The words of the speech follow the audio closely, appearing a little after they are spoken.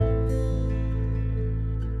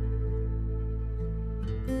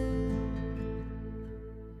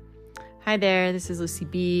Hi there, this is Lucy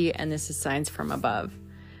B, and this is Signs from Above.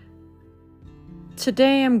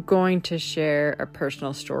 Today I'm going to share a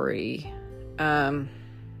personal story, but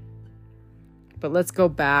let's go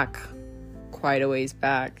back quite a ways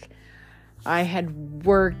back. I had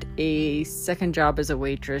worked a second job as a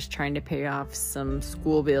waitress trying to pay off some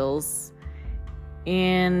school bills,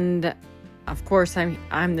 and of course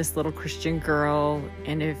I'm this little Christian girl,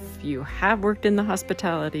 and if you have worked in the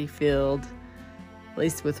hospitality field, at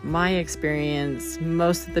least with my experience,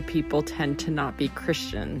 most of the people tend to not be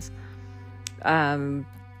Christians. A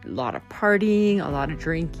lot of partying, a lot of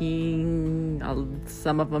drinking,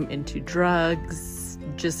 some of them into drugs,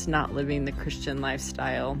 just not living the Christian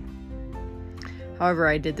lifestyle. However,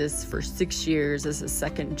 I did this for 6 years as a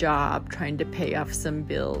second job, trying to pay off some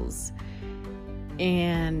bills.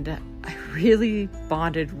 And I really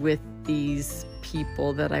bonded with these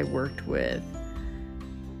people that I worked with,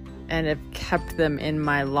 and have kept them in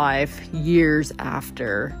my life years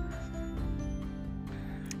after.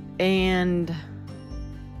 And I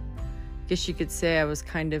guess you could say I was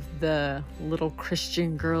kind of the little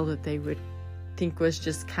Christian girl that they would think was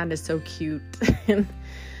just kind of so cute.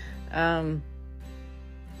 But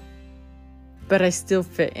I still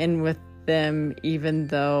fit in with them, even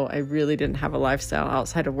though I really didn't have a lifestyle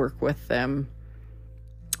outside of work with them.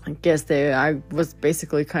 I guess I was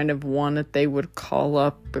basically kind of one that they would call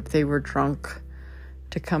up if they were drunk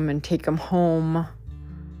to come and take them home.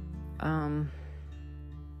 Kind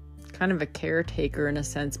of a caretaker in a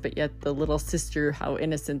sense, but yet the little sister, how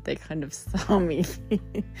innocent they kind of saw me.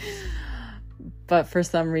 But for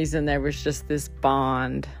some reason, there was just this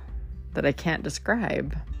bond that I can't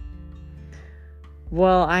describe.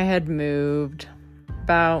 Well, I had moved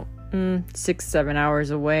about 6-7 hours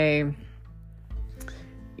away.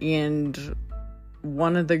 And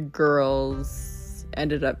one of the girls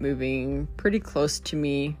ended up moving pretty close to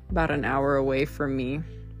me, about an hour away from me.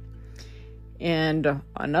 And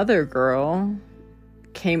another girl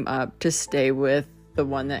came up to stay with the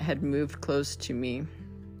one that had moved close to me.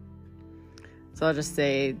 So I'll just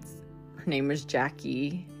say her name was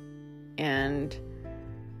Jackie, and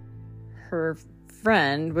her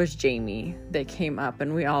friend was Jamie. They came up,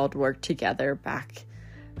 and we all worked together back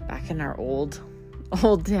in our old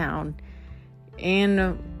town.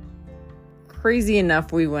 And crazy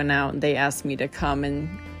enough, we went out and they asked me to come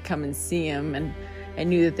and see him, and I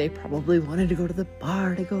knew that they probably wanted to go to the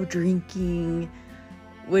bar to go drinking,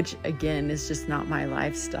 which again is just not my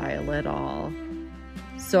lifestyle at all.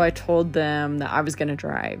 So I told them that I was going to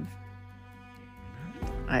drive.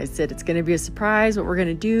 I said, it's going to be a surprise what we're going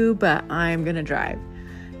to do, but I'm going to drive.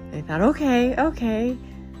 They thought, okay.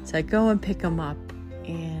 So I go and pick them up,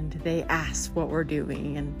 and they asked what we're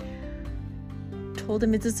doing, and told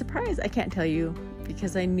them it's a surprise. I can't tell you,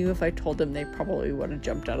 because I knew if I told them, they probably would have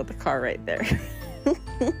jumped out of the car right there.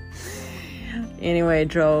 Anyway, I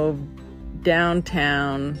drove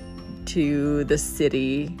downtown to the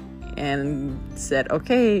city and said,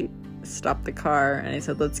 okay, stop the car. And I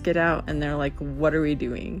said, let's get out. And they're like, what are we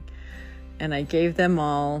doing? And I gave them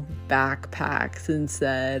all backpacks and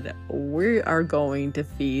said, we are going to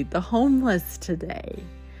feed the homeless today.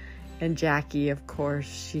 And Jackie, of course,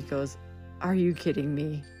 she goes, are you kidding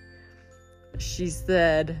me? She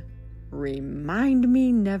said, remind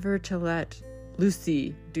me never to let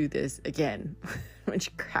Lucy do this again,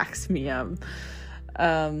 which cracks me up.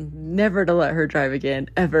 Never to let her drive again,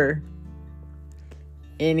 ever.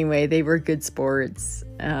 Anyway, they were good sports.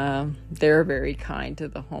 They were very kind to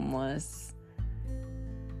the homeless.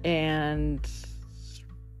 And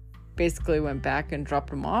basically went back and dropped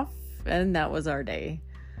them off, and that was our day.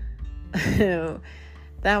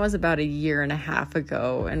 That was about 1.5 years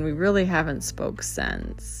ago, and we really haven't spoke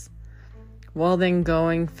since. Well, then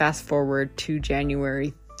going fast forward to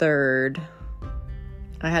January 3rd,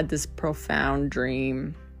 I had this profound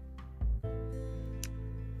dream.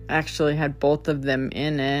 I actually had both of them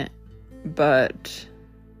in it, but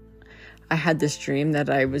I had this dream that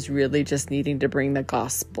I was really just needing to bring the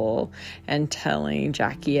gospel and telling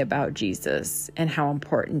Jackie about Jesus and how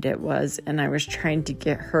important it was. And I was trying to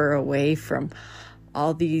get her away from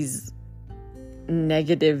all these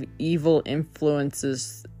negative, evil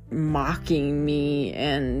influences mocking me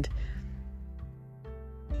and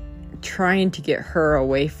trying to get her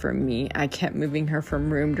away from me. I kept moving her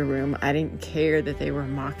from room to room. I didn't care that they were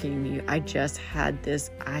mocking me. I just had this,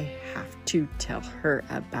 I have to tell her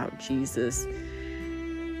about Jesus.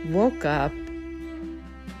 Woke up,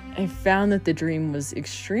 I found that the dream was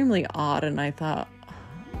extremely odd, and I thought,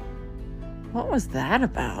 what was that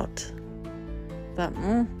about? I thought,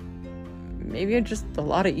 maybe just a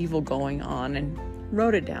lot of evil going on, and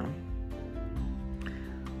wrote it down.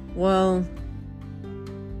 Well,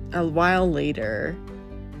 a while later,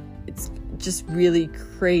 it's just really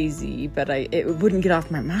crazy, but it wouldn't get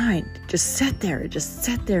off my mind. Just sat there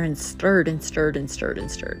and stirred and stirred and stirred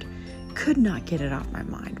and stirred. Could not get it off my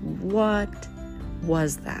mind. What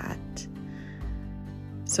was that?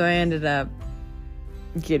 So I ended up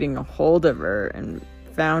getting a hold of her and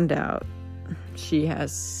found out she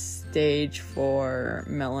has stage 4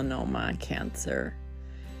 melanoma cancer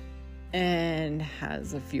and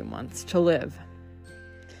has a few months to live,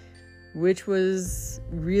 which was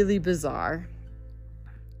really bizarre.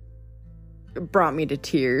 It brought me to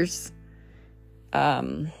tears.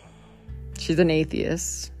 She's an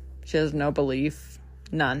atheist. She has no belief,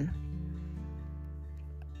 none.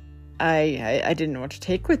 I didn't know what to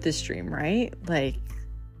take with this dream, right? Like,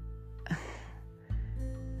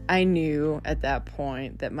 I knew at that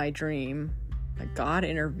point that my dream, that God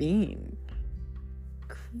intervened.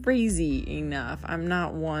 Crazy enough. I'm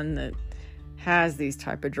not one that has these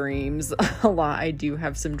type of dreams a lot. I do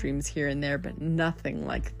have some dreams here and there, but nothing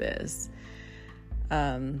like this.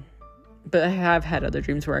 But I have had other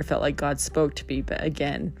dreams where I felt like God spoke to me, but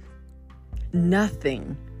again,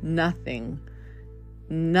 nothing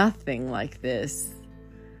like this.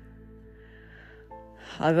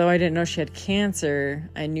 Although I didn't know she had cancer,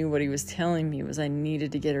 I knew what he was telling me was I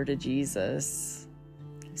needed to get her to Jesus.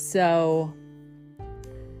 So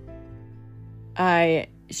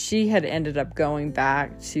she had ended up going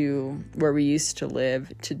back to where we used to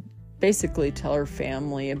live to basically tell her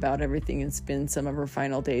family about everything and spend some of her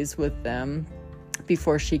final days with them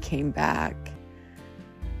before she came back.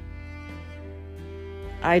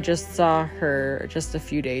 I just saw her just a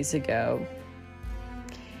few days ago,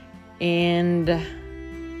 and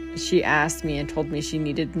she asked me and told me she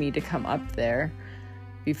needed me to come up there.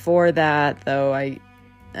 Before that, though, I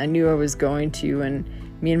knew I was going to, and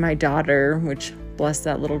me and my daughter, which bless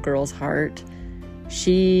that little girl's heart,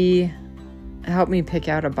 she helped me pick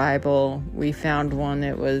out a Bible. We found one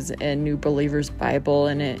that was a New Believer's Bible,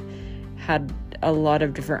 and it had a lot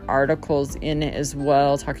of different articles in it as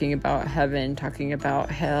well, talking about heaven, talking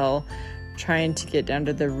about hell, trying to get down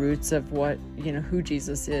to the roots of what, who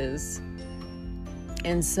Jesus is.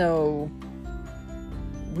 And so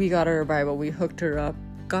we got her a Bible, we hooked her up,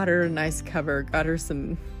 got her a nice cover, got her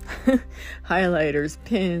some highlighters,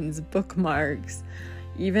 pins, bookmarks,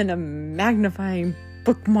 even a magnifying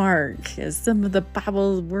bookmark, as some of the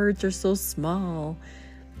Bible words are so small.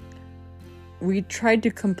 We tried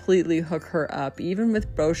to completely hook her up, even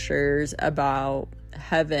with brochures about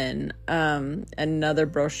heaven, another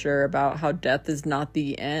brochure about how death is not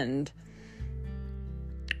the end.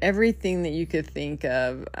 Everything that you could think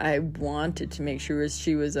of, I wanted to make sure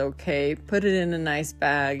she was okay. Put it in a nice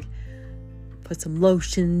bag. Put some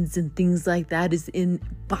lotions and things like that is in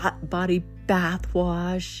body bath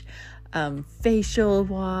wash, facial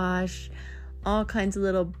wash, all kinds of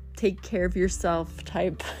little take care of yourself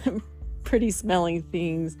type pretty smelling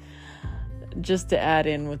things just to add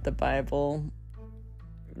in with the Bible,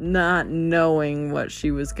 not knowing what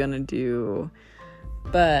she was gonna do.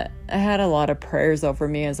 But I had a lot of prayers over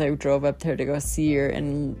me as I drove up there to go see her,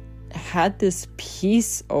 and had this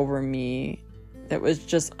peace over me that was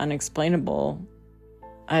just unexplainable.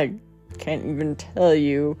 I can't even tell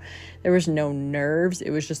you. There was no nerves.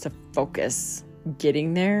 It was just a focus.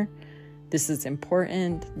 Getting there. This is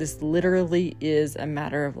important. This literally is a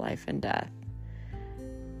matter of life and death.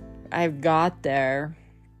 I got there,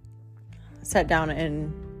 sat down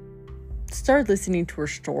and started listening to her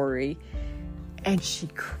story, and she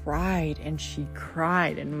cried and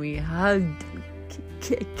we hugged,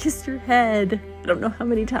 kissed her head, I don't know how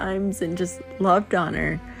many times, and just loved on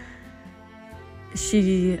her.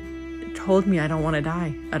 She told me, I don't want to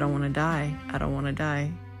die.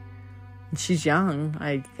 And she's young.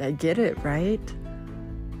 I get it, right?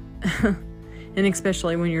 And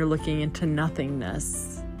especially when you're looking into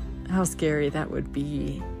nothingness, how scary that would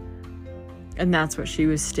be. And that's what she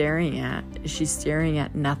was staring at. She's staring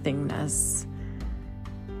at nothingness.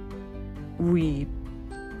 I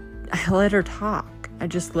let her talk. I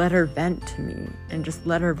just let her vent to me and just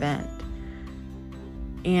let her vent.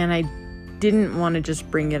 And I didn't want to just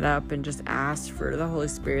bring it up and just ask for the Holy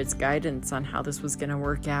Spirit's guidance on how this was going to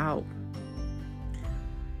work out.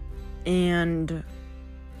 And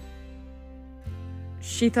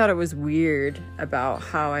she thought it was weird about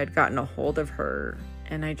how I'd gotten a hold of her.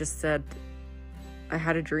 And I just said, I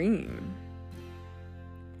had a dream.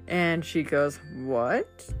 And she goes,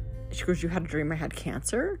 what? She goes, you had a dream I had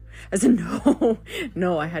cancer? I said,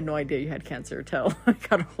 no, I had no idea you had cancer till I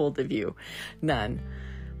got a hold of you. None.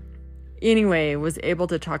 anyway, was able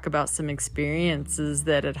to talk about some experiences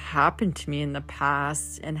that had happened to me in the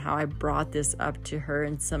past and how I brought this up to her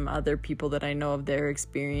and some other people that I know of their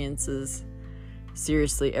experiences.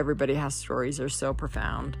 Seriously, everybody has stories. They're so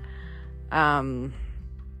profound. So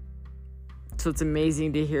it's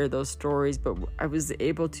amazing to hear those stories, but I was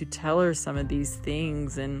able to tell her some of these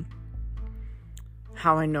things and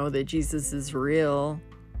how I know that Jesus is real,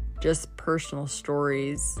 just personal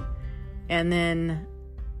stories. And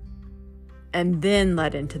then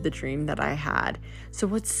led into the dream that I had. So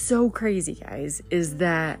what's so crazy, guys, is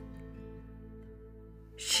that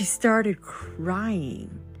she started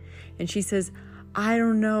crying. And she says, I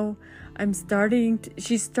don't know,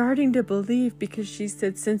 she's starting to believe, because she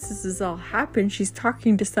said since this has all happened, she's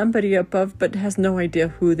talking to somebody above but has no idea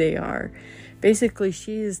who they are. Basically,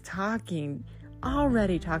 she is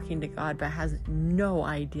already talking to God, but has no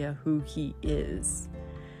idea who he is.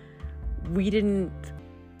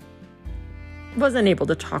 Wasn't able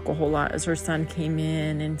to talk a whole lot as her son came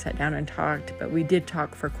in and sat down and talked, but we did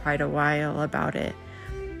talk for quite a while about it.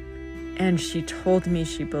 And she told me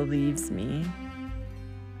she believes me.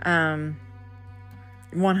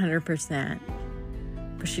 100%.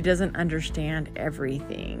 But she doesn't understand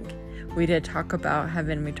everything. We did talk about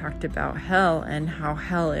heaven. We talked about hell, and how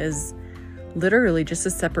hell is literally just a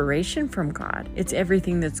separation from God. It's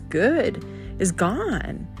everything that's good is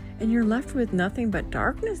gone. And you're left with nothing but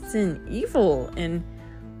darkness and evil, and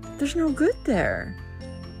there's no good there.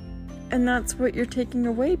 And that's what you're taking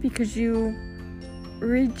away because you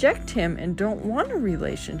reject him and don't want a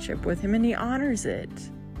relationship with him, and he honors it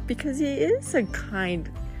because he is a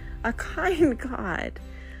kind God.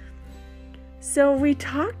 So we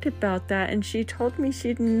talked about that, and she told me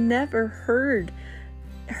she'd never heard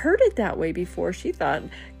it that way before. She thought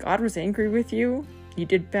God was angry with you. You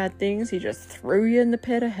did bad things. He just threw you in the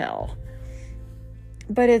pit of hell.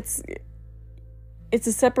 But it's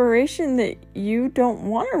a separation that you don't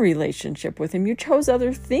want a relationship with him. You chose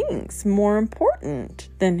other things more important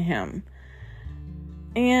than him.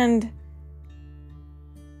 And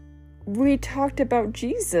we talked about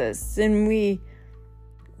Jesus, and we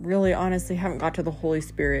really honestly haven't got to the Holy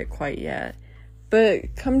Spirit quite yet.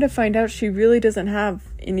 But come to find out, she really doesn't have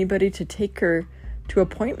anybody to take her to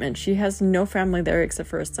appointments. She has no family there except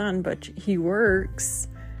for a son, but he works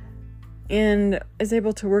and is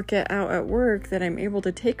able to work it out at work, that I'm able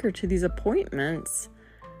to take her to these appointments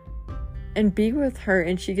and be with her.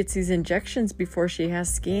 And she gets these injections before she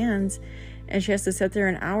has scans, and she has to sit there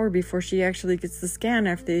an hour before she actually gets the scan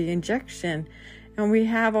after the injection. And we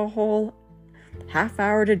have a whole half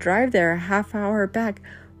hour to drive there, a half hour back.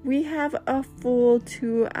 We have a full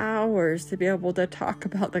 2 hours to be able to talk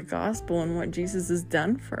about the gospel and what Jesus has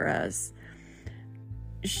done for us.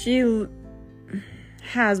 She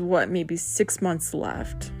has maybe 6 months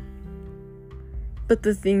left. But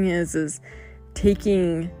the thing is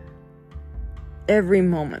taking every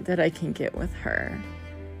moment that I can get with her.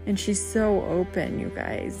 And she's so open, you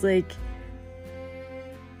guys.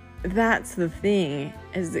 That's the thing,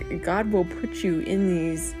 is that God will put you in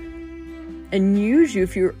these and use you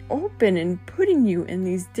if you're open, and putting you in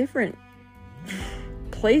these different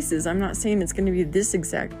places. I'm not saying it's going to be this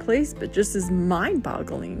exact place, but just as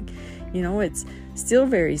mind-boggling. It's still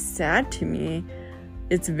very sad to me.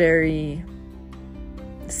 It's very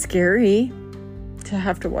scary to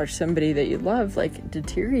have to watch somebody that you love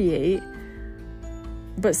deteriorate,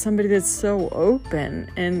 but somebody that's so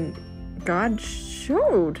open. And God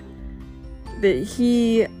showed that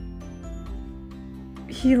he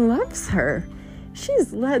loves her.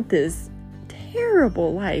 She's led this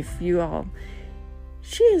terrible life, you all.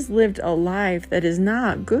 She has lived a life that is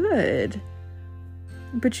not good.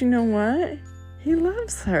 But you know what? He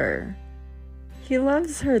loves her. He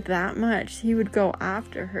loves her that much. He would go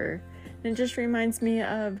after her. And it just reminds me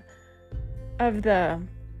of the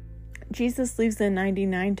Jesus leaves the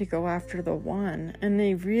 99 to go after the one. And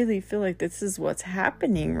they really feel like this is what's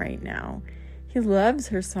happening right now. He loves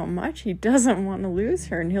her so much, he doesn't want to lose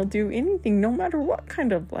her, and he'll do anything, no matter what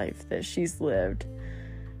kind of life that she's lived.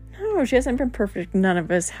 No, she hasn't been perfect. None of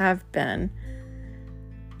us have been.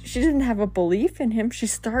 She didn't have a belief in him.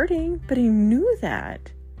 She's starting, but he knew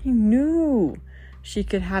that. He knew she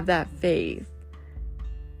could have that faith.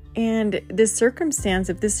 And if this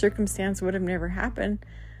circumstance would have never happened,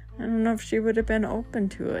 I don't know if she would have been open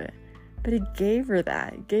to it. But he gave her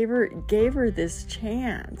that, gave her this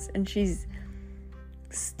chance, and she's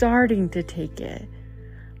starting to take it.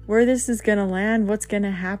 Where this is going to land, what's going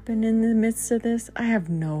to happen in the midst of this, I have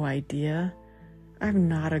no idea. I have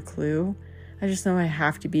not a clue. I just know I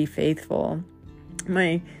have to be faithful.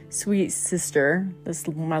 My sweet sister,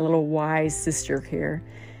 my little wise sister here,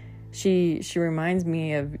 She reminds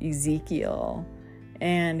me of Ezekiel.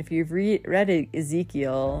 And if you've read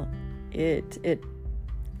Ezekiel, it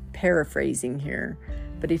paraphrasing here,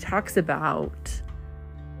 but he talks about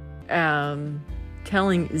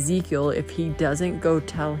telling Ezekiel if he doesn't go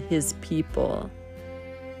tell his people,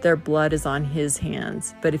 their blood is on his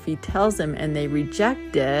hands. But if he tells them and they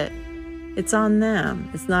reject it, it's on them.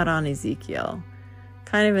 It's not on Ezekiel.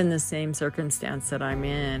 Kind of in the same circumstance that I'm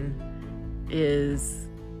in is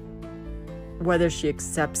whether she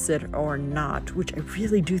accepts it or not, which I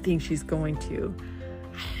really do think she's going to.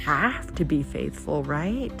 I have to be faithful,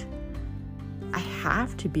 right? I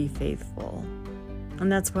have to be faithful.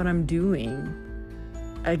 And that's what I'm doing.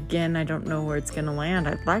 Again, I don't know where it's going to land.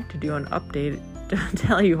 I'd like to do an update to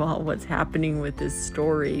tell you all what's happening with this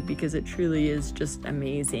story, because it truly is just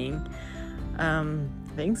amazing.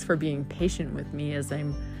 Thanks for being patient with me as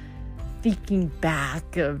I'm thinking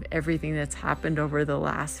back of everything that's happened over the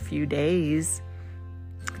last few days.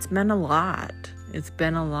 It's been a lot.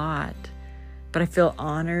 But I feel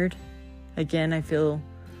honored. Again, I feel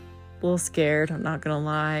a little scared. I'm not going to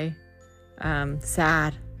lie.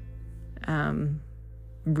 Sad.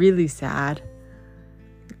 Really sad.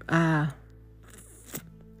 But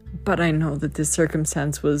I know that this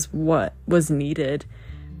circumstance was what was needed.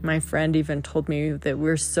 My friend even told me that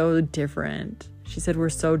we're so different. She said we're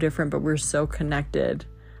so different, but we're so connected.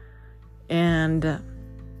 And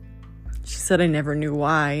she said I never knew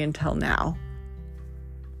why until now.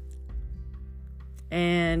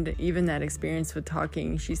 And even that experience with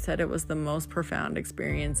talking, she said it was the most profound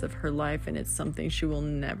experience of her life, and it's something she will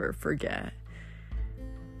never forget.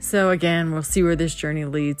 So again, we'll see where this journey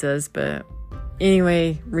leads us. But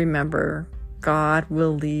anyway, remember,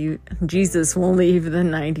 Jesus will leave the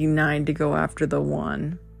 99 to go after the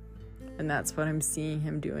one. And that's what I'm seeing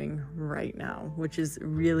him doing right now, which is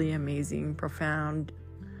really amazing, profound.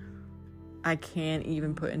 I can't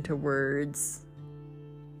even put into words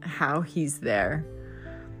how he's there.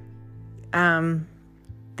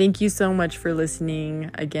 Thank you so much for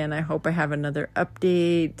listening. Again, I hope I have another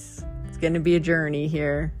update. It's going to be a journey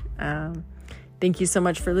here. Thank you so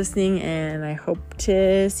much for listening, and I hope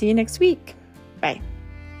to see you next week. Bye.